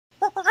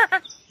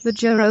The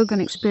Joe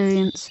Rogan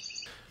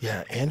Experience.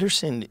 Yeah,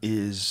 Anderson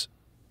is,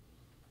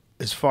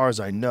 as far as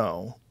I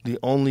know, the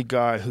only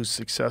guy who's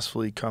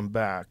successfully come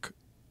back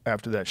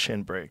after that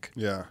shin break.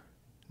 Yeah.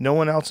 No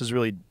one else was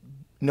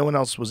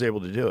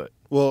able to do it.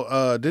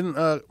 Well, didn't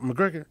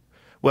McGregor?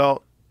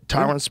 Well,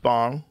 Tyron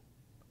Spong.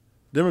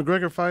 Did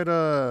McGregor fight?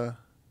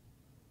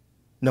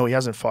 No, he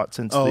hasn't fought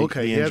since the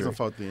injury. He hasn't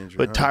fought the injury.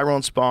 But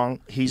Tyrone Spong,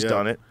 he's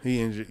done it.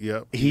 He injured.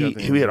 Yep.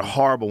 He had a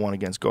horrible one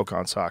against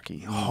Gokhan Saki.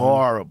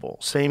 Horrible.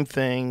 Same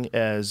thing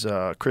as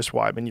Chris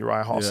Weidman,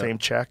 Uriah Hall. Same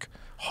check.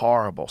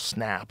 Horrible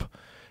snap.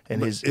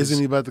 And isn't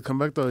he about to come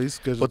back though? He's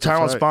scheduled. Well,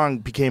 Tyrone Spong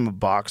became a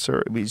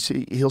boxer. I mean,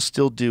 he'll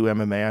still do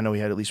MMA. I know he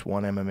had at least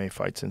one MMA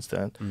fight since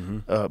then.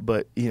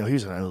 But he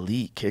was an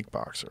elite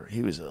kickboxer.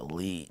 He was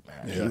elite,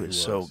 man. Yeah, he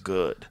was so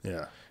good.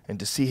 Yeah. And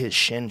to see his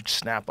shin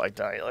snap like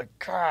that, you're like,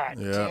 God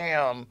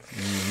damn.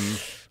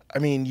 I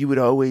mean, you would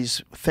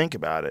always think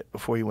about it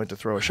before you went to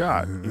throw a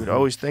shot. You would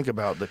always think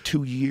about the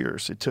 2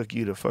 years it took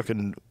you to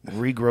fucking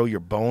regrow your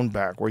bone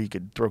back where you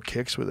could throw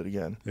kicks with it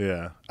again.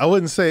 Yeah. I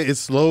wouldn't say it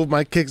slowed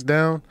my kicks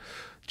down.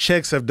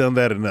 Checks have done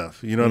that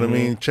enough. You know what I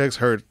mean? Checks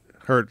hurt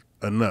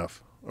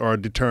enough or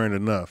deterrent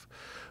enough.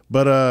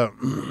 But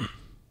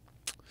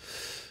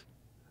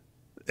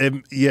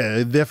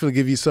it definitely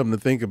gives you something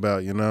to think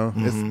about, you know?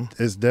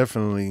 It's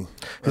definitely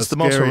one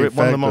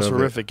of the most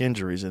horrific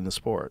injuries in the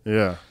sport.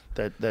 Yeah.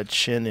 That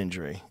shin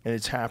injury, and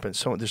it's happened.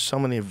 So there's so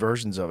many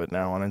versions of it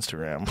now on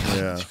Instagram.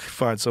 Yeah, you can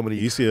find somebody.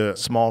 You see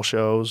small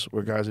shows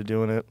where guys are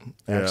doing it,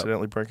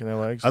 accidentally breaking their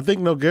legs. I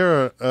think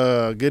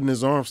Nogueira getting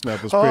his arm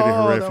snapped was pretty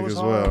horrific as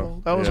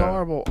well. That was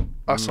horrible.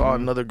 I saw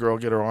another girl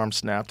get her arm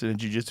snapped in a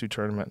jiu-jitsu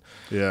tournament.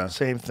 Yeah,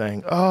 same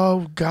thing.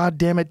 Oh, God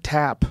damn it,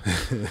 tap!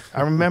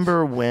 I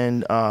remember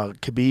when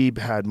Khabib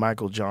had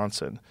Michael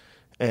Johnson.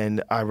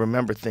 And I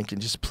remember thinking,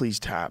 just please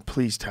tap,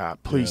 please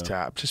tap, please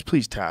tap, just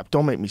please tap.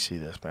 Don't make me see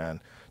this,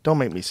 man. Don't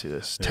make me see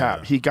this.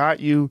 Tap. He got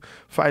you.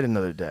 Fight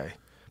another day.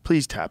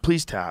 Please tap.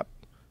 Please tap.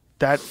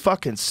 That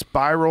fucking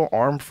spiral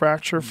arm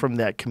fracture from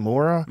that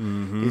Kimura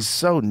is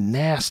so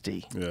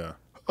nasty. Yeah.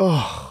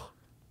 Oh.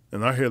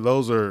 And I hear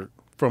those are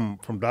from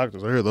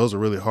doctors. I hear those are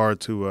really hard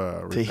to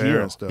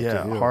repair and stuff.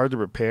 Yeah, hard to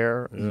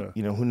repair. Yeah.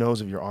 You know, who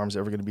knows if your arm's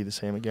ever going to be the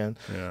same again.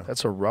 Yeah.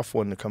 That's a rough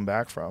one to come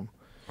back from.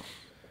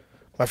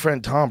 My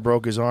friend Tom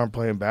broke his arm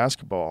playing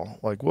basketball.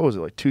 Like, what was it,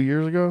 like 2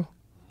 years ago?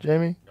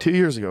 Jamie? 2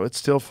 years ago. It's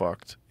still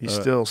fucked. He's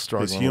still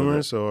struggling. His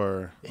humerus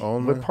or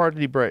ulnar? What part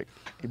did he break?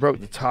 He broke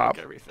the top.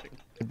 Everything.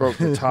 He broke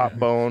the top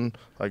bone,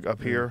 like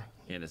up here.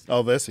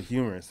 Oh, that's a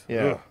humerus.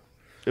 Yeah. Ugh.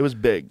 It was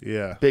big.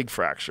 Yeah. Big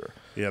fracture.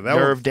 Yeah.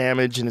 Nerve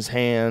damage in his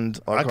hand.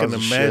 I can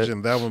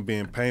imagine that one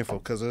being painful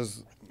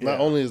because not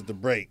only is the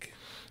break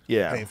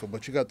painful,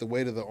 but you got the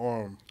weight of the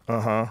arm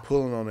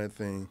pulling on that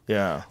thing.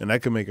 Yeah. And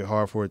that can make it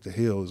hard for it to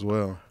heal as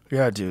well.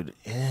 Yeah, dude.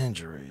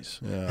 Injuries.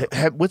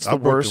 Yeah. What's the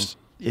worst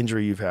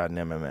injury you've had in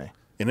MMA?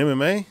 In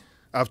MMA,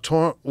 I've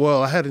torn.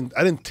 Well, I didn't.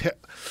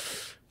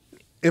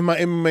 In my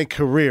MMA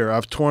career,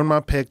 I've torn my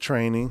pec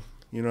training.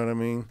 You know what I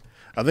mean?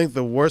 I think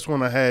the worst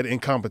one I had in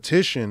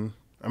competition.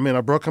 I mean,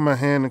 I broke my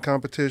hand in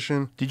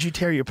competition. Did you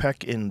tear your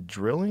pec in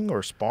drilling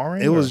or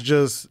sparring? It was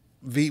just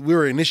we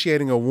were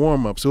initiating a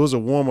warm up, so it was a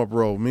warm up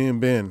roll. Me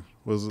and Ben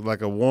was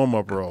like a warm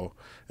up roll,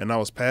 and I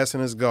was passing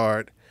his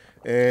guard.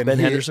 And Ben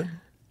Henderson.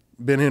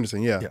 Ben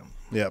Henderson, yeah.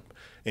 Yep.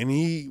 And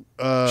he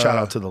shout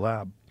out to the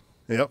lab.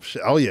 Yep.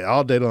 Oh yeah,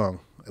 all day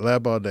long.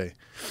 Lab all day.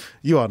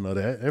 You all know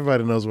that.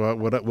 Everybody knows what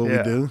we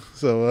do.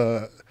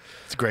 So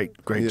it's a great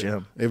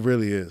gym. It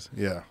really is.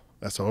 Yeah.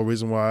 That's the whole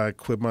reason why I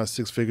quit my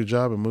 6-figure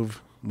job and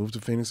moved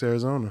to Phoenix,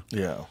 Arizona.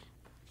 Yeah.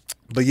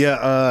 But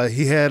yeah,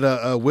 he had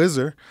a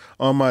whizzer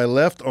on my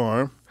left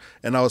arm,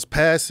 and I was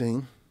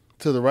passing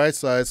to the right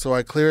side, so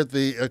I cleared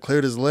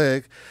his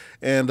leg,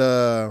 and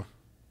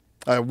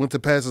I went to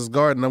pass his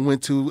guard, and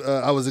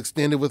I was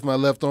extended with my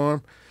left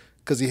arm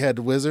because he had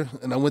the whizzer,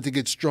 and I went to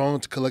get strong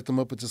to collect him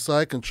up into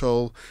side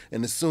control,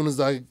 and as soon as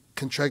I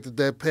contracted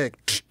that pec,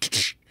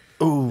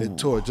 it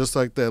tore just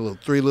like that,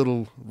 three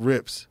little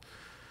rips,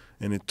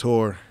 and it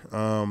tore.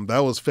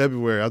 That was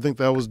February. I think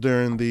that was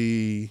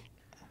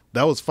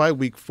that was fight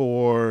week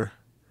for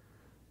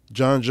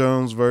John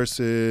Jones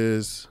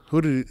versus,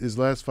 who did his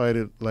last fight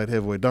at light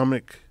heavyweight?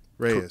 Dominic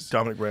Reyes.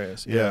 Dominic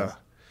Reyes, yeah.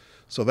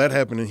 So that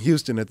happened in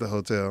Houston at the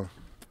hotel.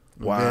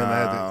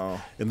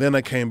 Wow. And then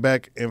I came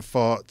back and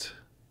fought.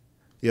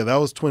 Yeah, that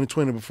was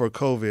 2020 before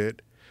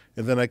COVID.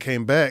 And then I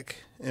came back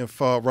and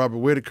fought Robert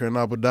Whitaker in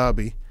Abu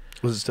Dhabi.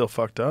 Was it still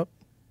fucked up?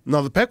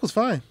 No, the pec was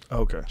fine.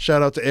 Okay.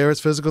 Shout out to Aris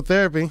Physical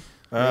Therapy.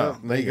 Now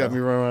you got go. me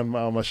running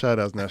all my shout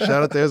outs now.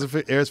 Shout out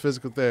to Aris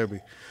Physical Therapy.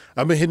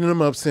 I've been hitting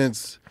them up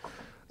since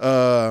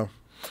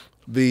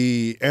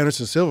the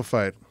Anderson Silva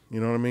fight. You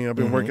know what I mean? I've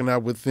been working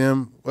out with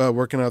them,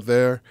 working out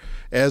there,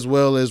 as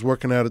well as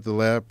working out at the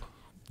lab.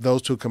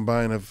 Those two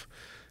combined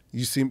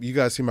you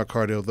guys see my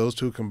cardio. Those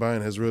two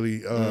combined has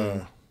really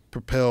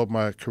propelled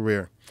my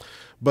career.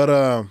 But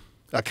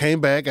I came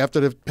back after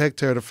the pec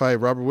tear to fight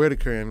Robert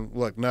Whitaker, and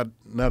look, not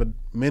a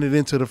minute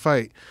into the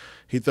fight,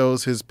 he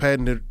throws his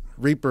patented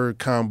Reaper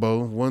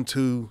combo,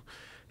 1-2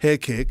 head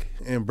kick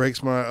and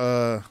breaks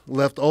my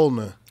left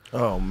ulna.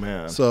 Oh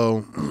man.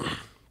 So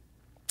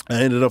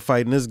I ended up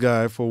fighting this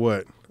guy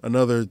for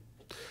another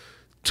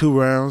 2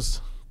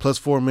 rounds plus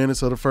 4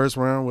 minutes of the first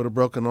round with a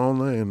broken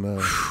ulna,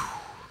 and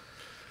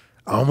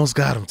I almost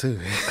got him too.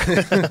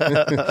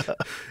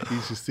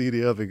 You should see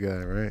the other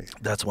guy, right?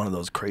 That's one of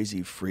those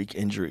crazy freak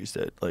injuries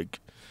that like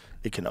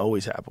it can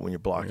always happen when you're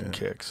blocking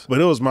kicks.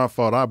 But it was my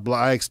fault.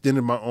 I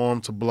extended my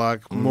arm to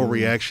block, more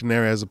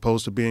reactionary as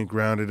opposed to being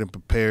grounded and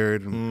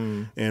prepared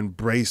and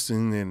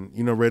bracing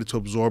and ready to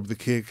absorb the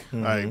kick.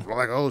 I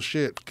like, oh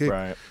shit, kick.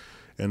 Right.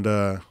 And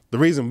the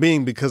reason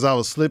being because I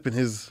was slipping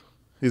his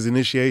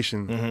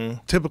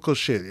initiation. Typical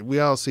shit. We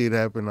all see it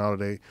happen all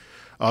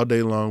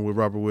day long with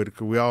Robert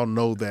Whitaker. We all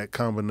know that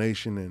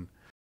combination, and